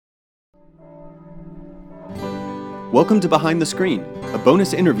Welcome to Behind the Screen, a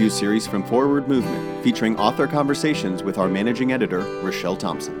bonus interview series from Forward Movement, featuring author conversations with our managing editor, Richelle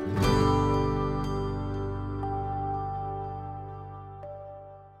Thompson.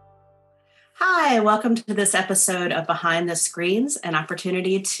 Hi, welcome to this episode of Behind the Screens, an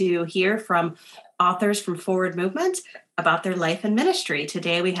opportunity to hear from authors from Forward Movement about their life and ministry.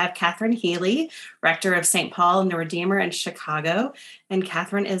 Today we have Catherine Healy, rector of St. Paul and the Redeemer in Chicago, and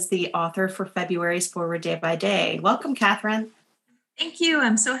Catherine is the author for February's Forward Day by Day. Welcome, Catherine. Thank you.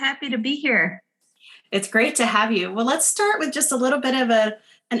 I'm so happy to be here. It's great to have you. Well, let's start with just a little bit of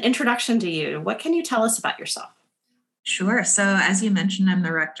an introduction to you. What can you tell us about yourself? Sure. So as you mentioned, I'm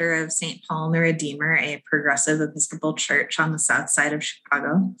the rector of St. Paul and the Redeemer, a progressive Episcopal church on the south side of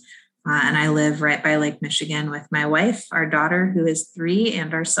Chicago. And I live right by Lake Michigan with my wife, our daughter, who is 3,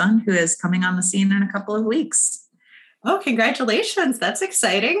 and our son, who is coming on the scene in a couple of weeks. Oh, congratulations. That's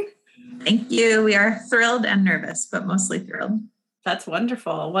exciting. Thank you. We are thrilled and nervous, but mostly thrilled. That's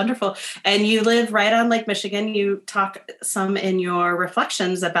wonderful. Wonderful. And you live right on Lake Michigan. You talk some in your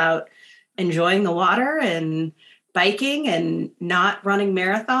reflections about enjoying the water and biking and not running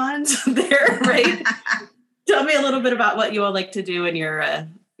marathons there, right? Tell me a little bit about what you all like to do in your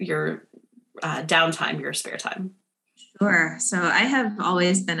downtime, your spare time. Sure. So I have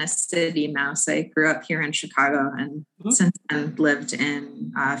always been a city mouse. I grew up here in Chicago and since then lived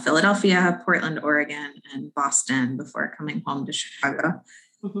in Philadelphia, Portland, Oregon, and Boston before coming home to Chicago.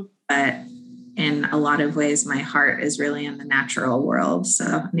 But in a lot of ways, my heart is really in the natural world.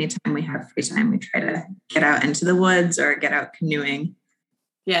 So anytime we have free time, we try to get out into the woods or get out canoeing.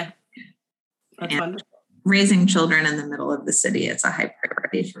 Yeah. That's wonderful. Raising children in the middle of the city, it's a high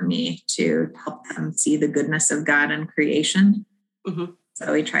priority for me to help them see the goodness of God and creation.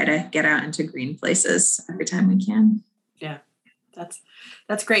 So we try to get out into green places every time we can. Yeah,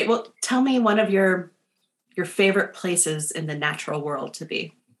 that's great. Well, tell me one of your favorite places in the natural world to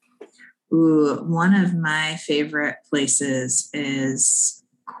be. Ooh, one of my favorite places is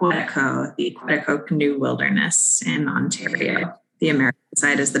Quetico, the Quetico Canoe Wilderness in Ontario. The American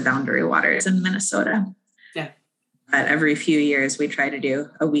side is the Boundary Waters in Minnesota. Yeah. But every few years we try to do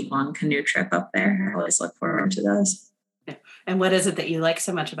a week-long canoe trip up there. I always look forward to those. Yeah. And what is it that you like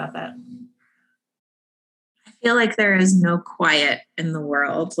so much about that? I feel like there is no quiet in the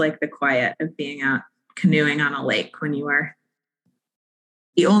world like the quiet of being out canoeing on a lake when you are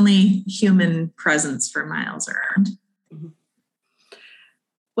the only human presence for miles around.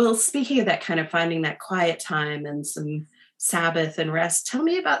 Well, speaking of that, kind of finding that quiet time and some Sabbath and rest, tell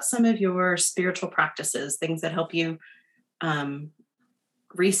me about some of your spiritual practices, things that help you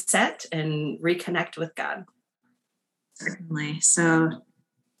reset and reconnect with God. Certainly. So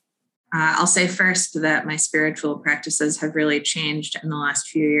I'll say first that my spiritual practices have really changed in the last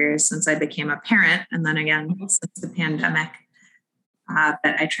few years since I became a parent, and then again since the pandemic. But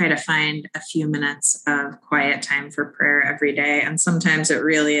I try to find a few minutes of quiet time for prayer every day. And sometimes it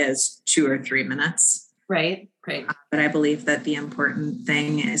really is 2 or 3 minutes. Right. But I believe that the important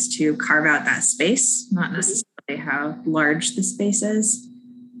thing is to carve out that space, not necessarily how large the space is.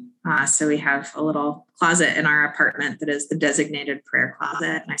 So we have a little closet in our apartment that is the designated prayer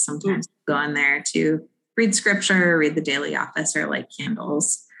closet. And I sometimes go in there to read scripture, read the daily office, or light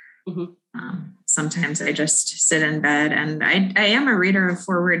candles. Sometimes I just sit in bed, and I am a reader of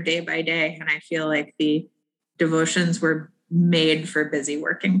Forward Day by Day. And I feel like the devotions were made for busy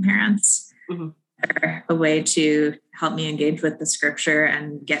working parents. They're a way to help me engage with the scripture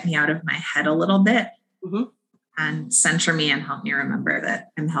and get me out of my head a little bit and center me and help me remember that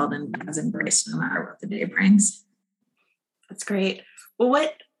I'm held in God's embrace no matter what the day brings. That's great. Well,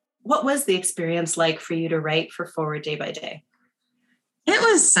 what was the experience like for you to write for Forward Day by Day? It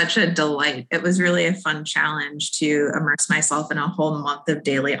was such a delight. It was really a fun challenge to immerse myself in a whole month of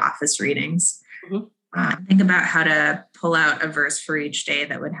daily office readings. Think about how to pull out a verse for each day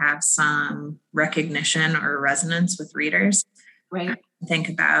that would have some recognition or resonance with readers. Right. Think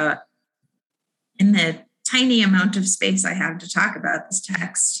about, in the tiny amount of space I have to talk about this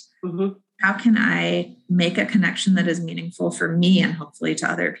text, how can I make a connection that is meaningful for me and hopefully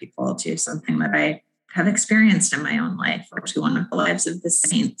to other people, to something that I have experienced in my own life or to one of the lives of the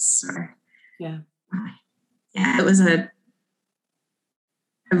saints. It was a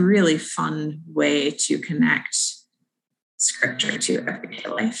really fun way to connect scripture to everyday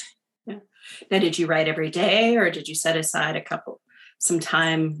life. Yeah. Now, did you write every day, or did you set aside some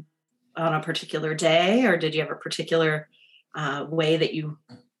time on a particular day, or did you have a particular way that you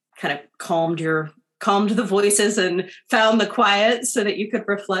kind of calmed the voices and found the quiet so that you could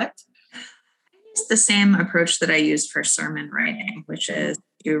reflect? It's the same approach that I used for sermon writing, which is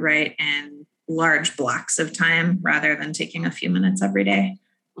to write in large blocks of time rather than taking a few minutes every day.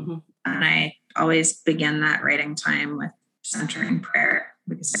 Mm-hmm. And I always begin that writing time with centering prayer,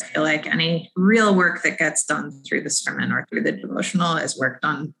 because I feel like any real work that gets done through the sermon or through the devotional is work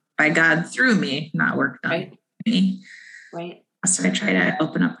done by God through me, not work done by me. Right. So I try to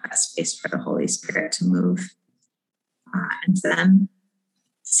open up that space for the Holy Spirit to move, and then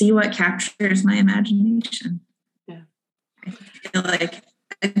see what captures my imagination. Yeah. I feel like,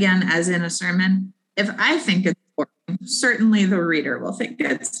 again, as in a sermon, if I think it's boring, certainly the reader will think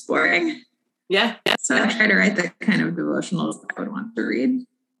it's boring. Yeah. So I try to write the kind of devotionals I would want to read.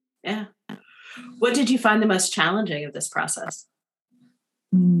 Yeah. What did you find the most challenging of this process?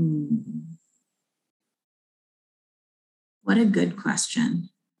 What a good question.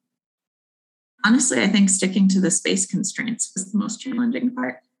 Honestly, I think sticking to the space constraints was the most challenging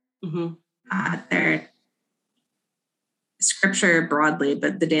part. Mm-hmm. Scripture broadly,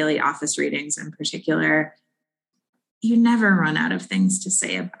 but the daily office readings in particular, you never run out of things to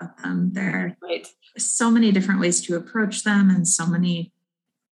say about them. There are so many different ways to approach them and so many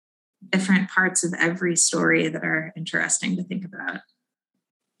different parts of every story that are interesting to think about.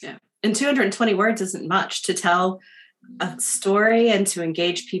 Yeah. And 220 words isn't much to tell a story and to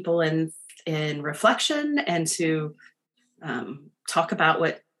engage people in reflection and to talk about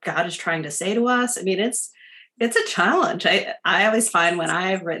what God is trying to say to us. I mean, it's a challenge. I always find when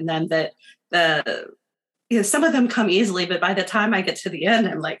I've written them that some of them come easily, but by the time I get to the end,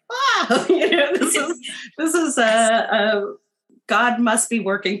 I'm like, this is God must be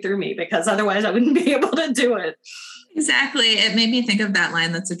working through me, because otherwise I wouldn't be able to do it. Exactly. It made me think of that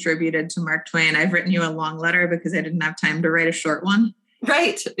line that's attributed to Mark Twain. I've written you a long letter because I didn't have time to write a short one.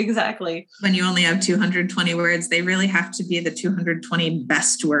 Right. Exactly. When you only have 220 words, they really have to be the 220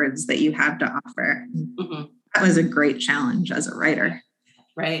 best words that you have to offer. Mm-hmm. That was a great challenge as a writer.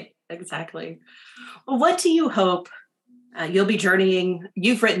 Right. Exactly. Well, what do you hope you'll be journeying?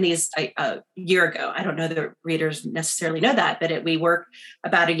 You've written these a year ago. I don't know that readers necessarily know that, but we work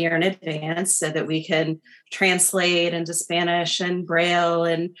about a year in advance so that we can translate into Spanish and Braille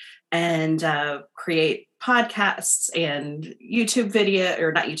and create podcasts and YouTube video,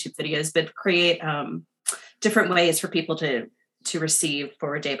 or not YouTube videos, but create different ways for people to receive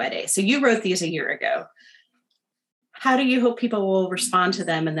Forward Day by Day. So you wrote these a year ago. How do you hope people will respond to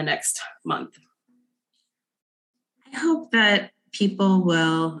them in the next month? I hope that people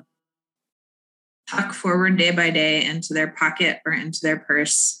will tuck Forward Day by Day into their pocket or into their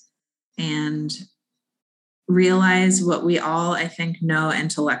purse and realize what we all, I think, know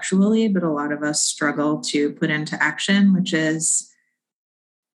intellectually, but a lot of us struggle to put into action, which is,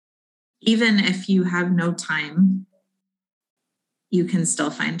 even if you have no time, you can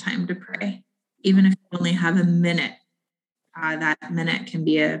still find time to pray. Even if you only have a minute, that minute can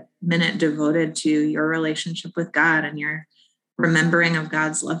be a minute devoted to your relationship with God and your remembering of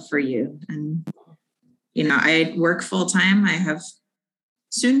God's love for you. And, I work full time. I have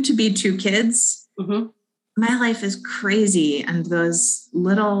soon to be 2 kids. Mm-hmm. My life is crazy. And those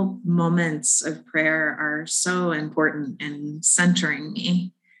little moments of prayer are so important in centering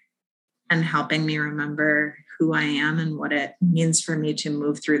me and helping me remember who I am and what it means for me to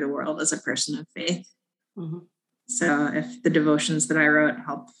move through the world as a person of faith. Mm-hmm. So if the devotions that I wrote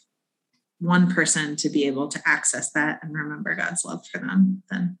help one person to be able to access that and remember God's love for them,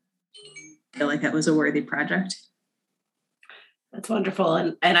 then I feel like that was a worthy project. That's wonderful.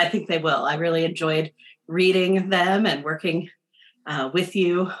 And I think they will. I really enjoyed reading them and working with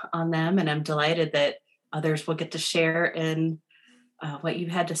you on them. And I'm delighted that others will get to share in what you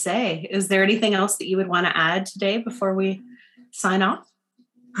had to say. Is there anything else that you would want to add today before we sign off?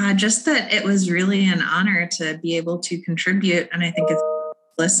 Just that it was really an honor to be able to contribute. And I think if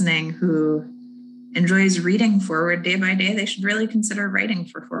listening who enjoys reading Forward Day by Day, they should really consider writing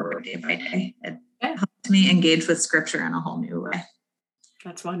for Forward Day by Day. It helped me engage with Scripture in a whole new way.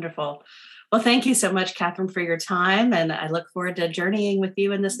 That's wonderful. Well, thank you so much, Catherine, for your time. And I look forward to journeying with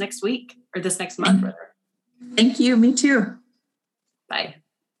you in this next week, or this next month, rather. Thank you. Me too. Bye.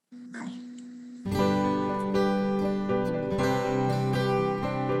 Bye.